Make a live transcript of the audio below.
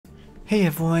Hey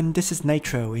everyone, this is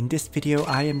Nitro. In this video,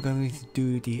 I am going to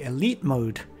do the Elite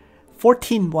Mode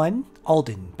 14-1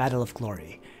 Aldan Battle of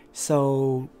Glory.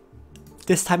 So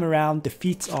this time around,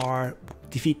 defeats are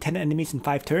defeat 10 enemies in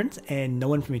 5 turns and no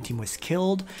one from your team was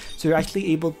killed. So you're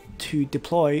actually able to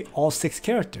deploy all 6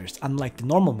 characters, unlike the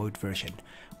normal mode version,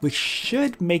 which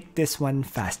should make this one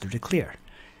faster to clear.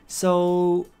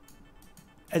 So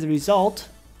as a result,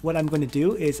 what I'm going to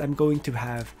do is I'm going to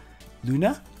have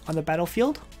Luna on the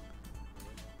battlefield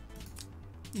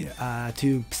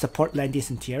to support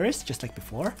Langrisser and Tiaris, just like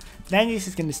before. Langrisser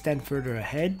is going to stand further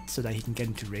ahead so that he can get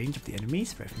into range of the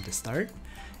enemies right from the start.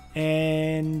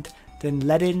 And then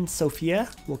Aldan, Sophia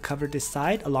will cover this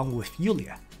side along with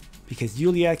Yulia, because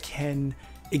Yulia can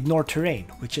ignore terrain,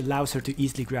 which allows her to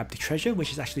easily grab the treasure,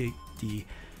 which is actually the,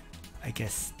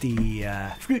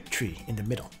 fruit tree in the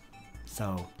middle.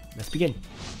 So let's begin.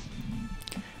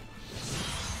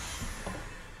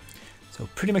 So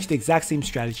pretty much the exact same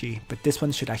strategy, but this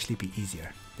one should actually be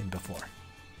easier than before.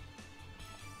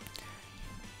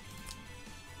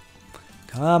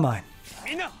 Come on.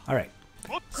 Alright,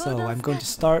 so I'm going to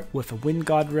start with a Wind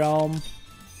God Realm.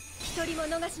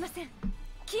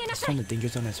 This one the Danger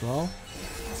Zone as well.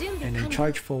 And then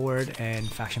charge forward and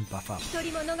faction buff up.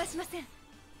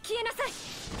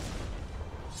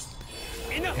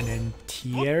 And then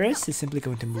Tiaris is simply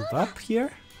going to move up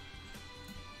here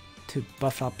to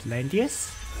buff up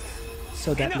Langrisser,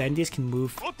 so that Langrisser can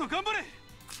move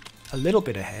a little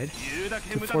bit ahead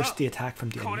to force the attack from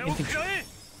the enemy infantry.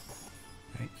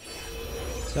 Right?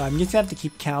 So I'm just going to have to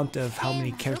keep count of how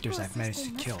many characters I've managed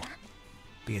to kill,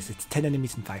 because it's 10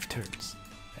 enemies in 5 turns.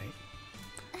 Right?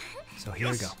 So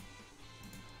here we go.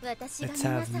 Let's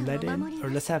have Aldan, or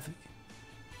let's have...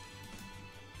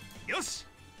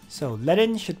 So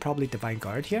Aldan should probably Divine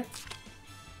Guard here.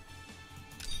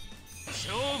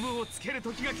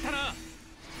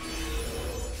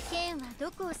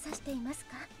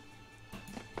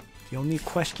 The only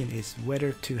question is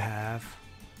whether to have...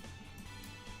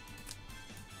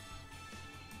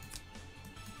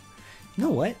 You know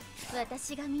what?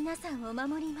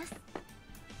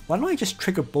 Why don't I just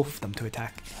trigger both of them to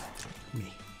attack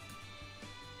me?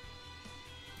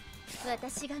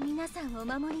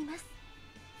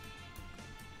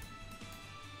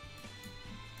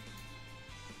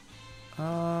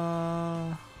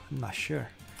 I'm not sure.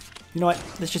 You know what?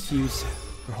 Let's just use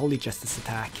her Holy Justice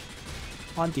attack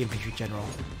on the Infantry General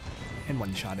and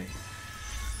one-shot it.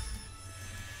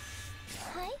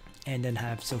 And then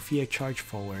have Sophia charge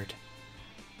forward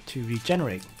to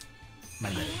regenerate my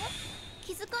Aldan.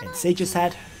 And Sage just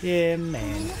had him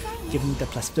and give him the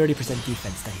plus 30%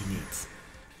 defense that he needs.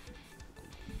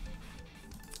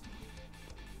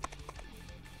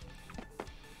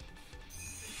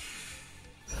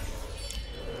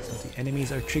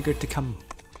 Enemies are triggered to come.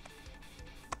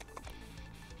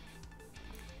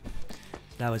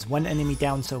 That was 1 enemy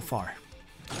down so far.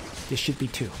 This should be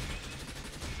 2.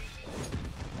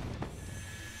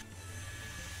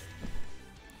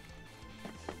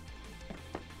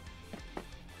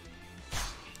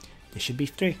 This should be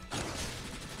 3.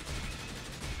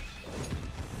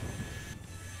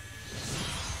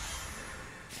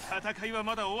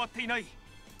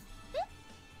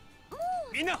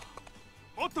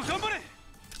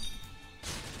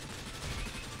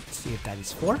 Let's see if that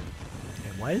is 4. It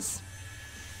was.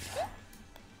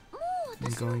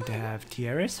 I'm going to have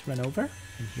Tiaris run over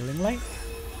and Healing Light.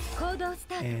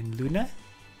 And Luna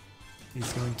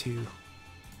is going to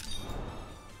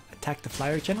attack the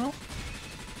Flyer General.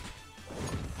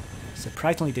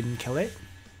 Surprisingly didn't kill it.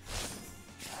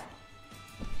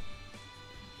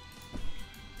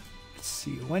 Let's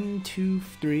see, 1, 2,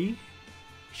 3.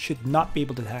 Should not be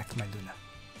able to attack my Luna.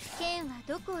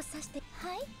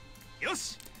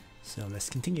 So let's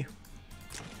continue.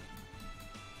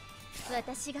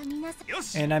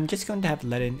 And I'm just going to have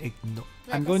Aldan ignore.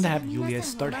 I'm going to have Yulia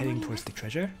start heading towards the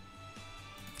treasure.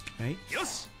 Right?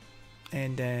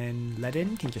 And then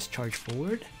Aldan can just charge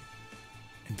forward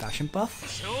and faction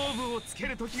buff.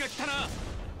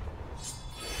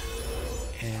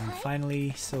 And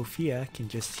finally Sophia can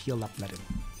just heal up Aldan.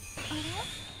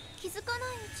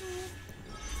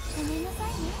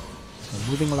 So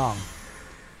moving along.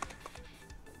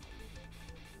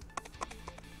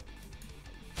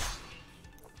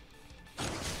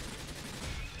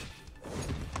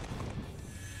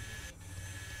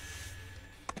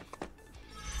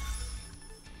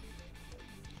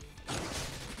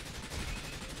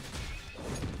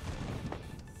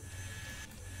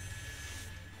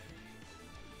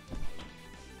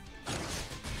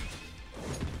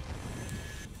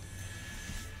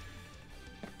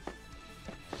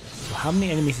 How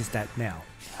many enemies is that now?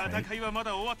 right?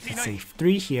 Let's say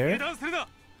 3 here,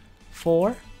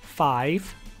 4,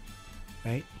 5,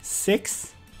 right?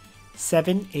 6,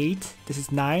 7, 8, this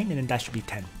is 9, and then that should be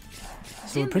 10.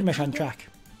 So we're pretty much on track.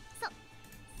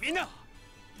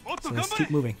 So let's keep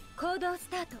moving. So let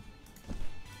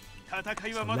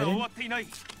him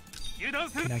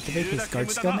can activate his guard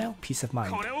skill now, Peace of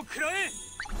Mind.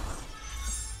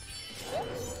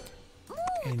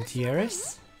 And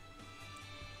Tieris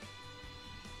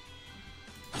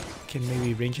can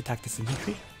maybe range attack this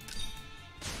infantry.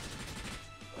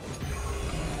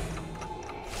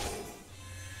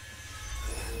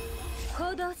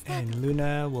 And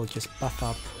Luna will just buff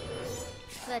up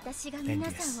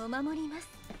Landius. So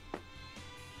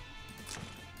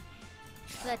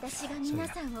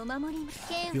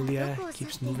yeah. Yulia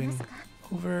keeps moving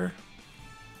over.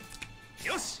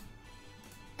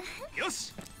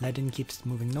 Ledin keeps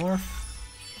moving north.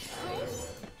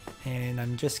 And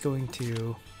I'm just going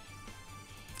to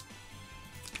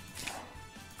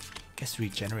guess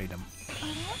regenerate them.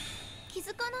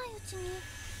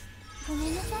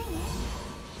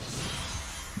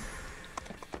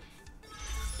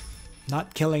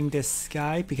 Not killing this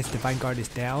guy because Divine Guard is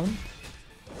down,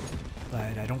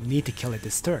 but I don't need to kill it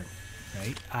this turn,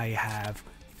 right? I have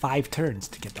 5 turns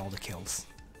to get all the kills.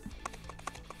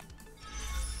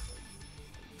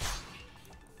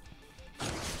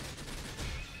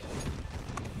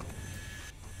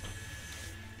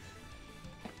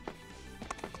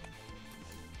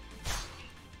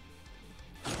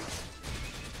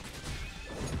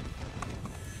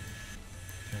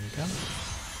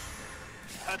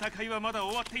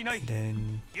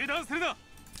 Then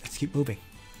let's keep moving.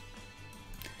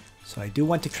 So I do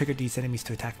want to trigger these enemies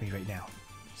to attack me right now.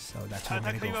 So that's what I'm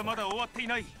going to go for.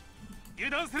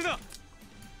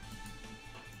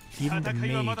 Even the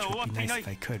mage would be nice if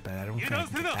I could, but I don't think I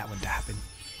can get that one to happen.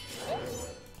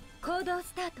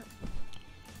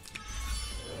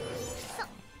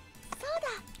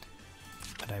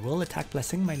 But I will attack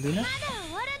Blessing my Luna.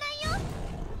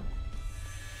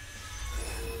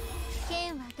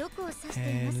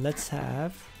 And let's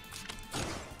have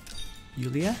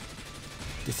Yulia,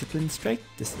 Discipline Strike,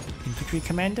 this infantry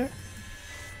commander.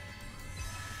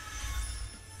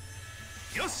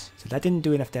 So that didn't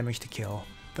do enough damage to kill,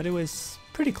 but it was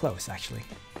pretty close actually.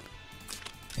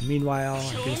 And meanwhile,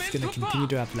 I'm just gonna continue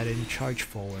to have Ledin charge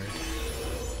forward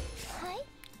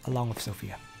along with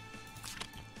Sophia.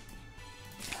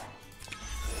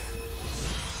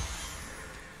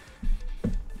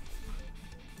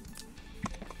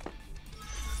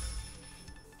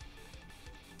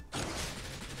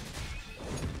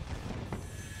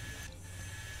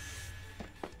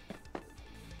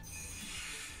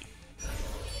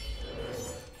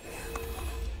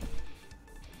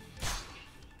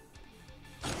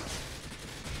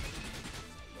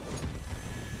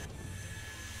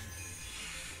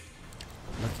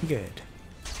 Good.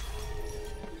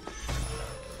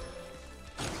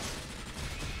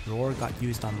 Roar got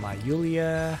used on my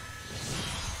Yulia.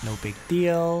 No big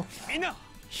deal.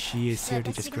 She is here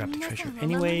to just grab the treasure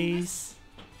anyways.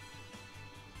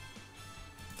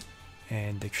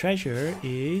 And the treasure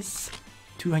is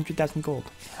 200,000 gold.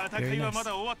 Very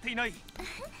nice.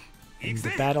 And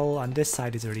the battle on this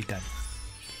side is already done.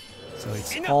 So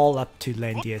it's all up to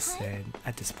Landius and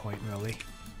at this point really.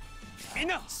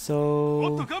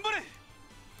 So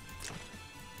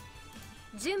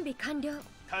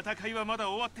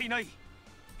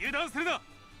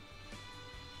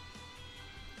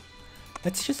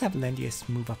let's just have Landius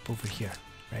move up over here,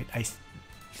 right? In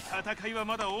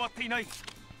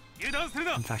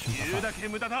faction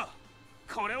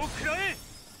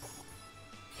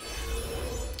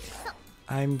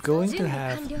I'm going to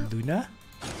have Luna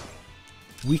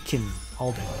weaken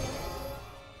Aldan,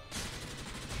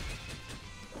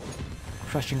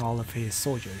 crushing all of his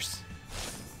soldiers,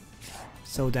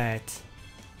 so that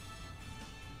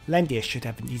Landius should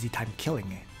have an easy time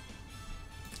killing it.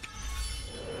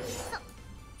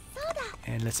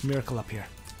 And let's miracle up here.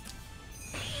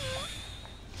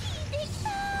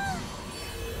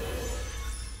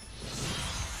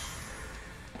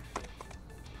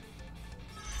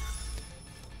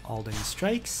 Aldan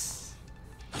strikes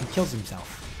and kills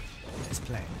himself as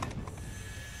planned.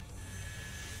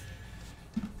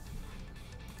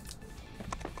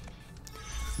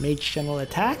 Mage General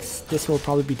attacks. This will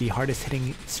probably be the hardest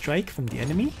hitting strike from the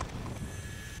enemy.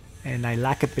 And I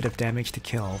lack a bit of damage to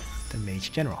kill the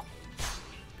Mage General.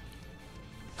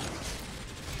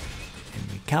 And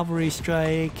the Cavalry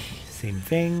Strike, same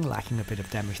thing, lacking a bit of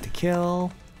damage to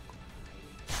kill.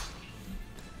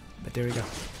 But there we go.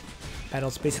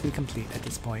 Battle's basically complete at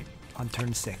this point on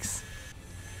turn 6.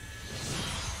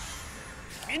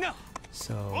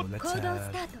 So let's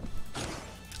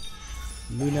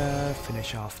Luna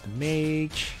finish off the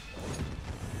mage.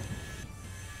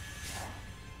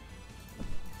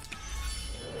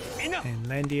 And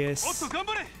Landius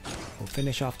will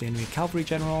finish off the enemy cavalry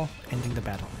general, ending the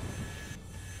battle.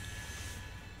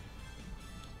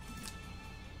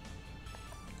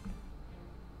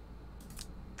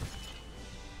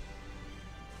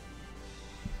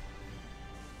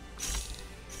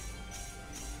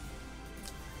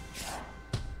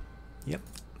 Yep,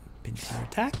 pincer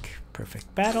attack,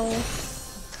 perfect battle,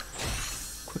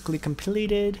 quickly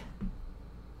completed,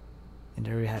 and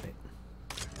there we have it.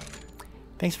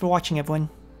 Thanks for watching, everyone.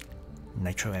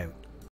 Nitro out.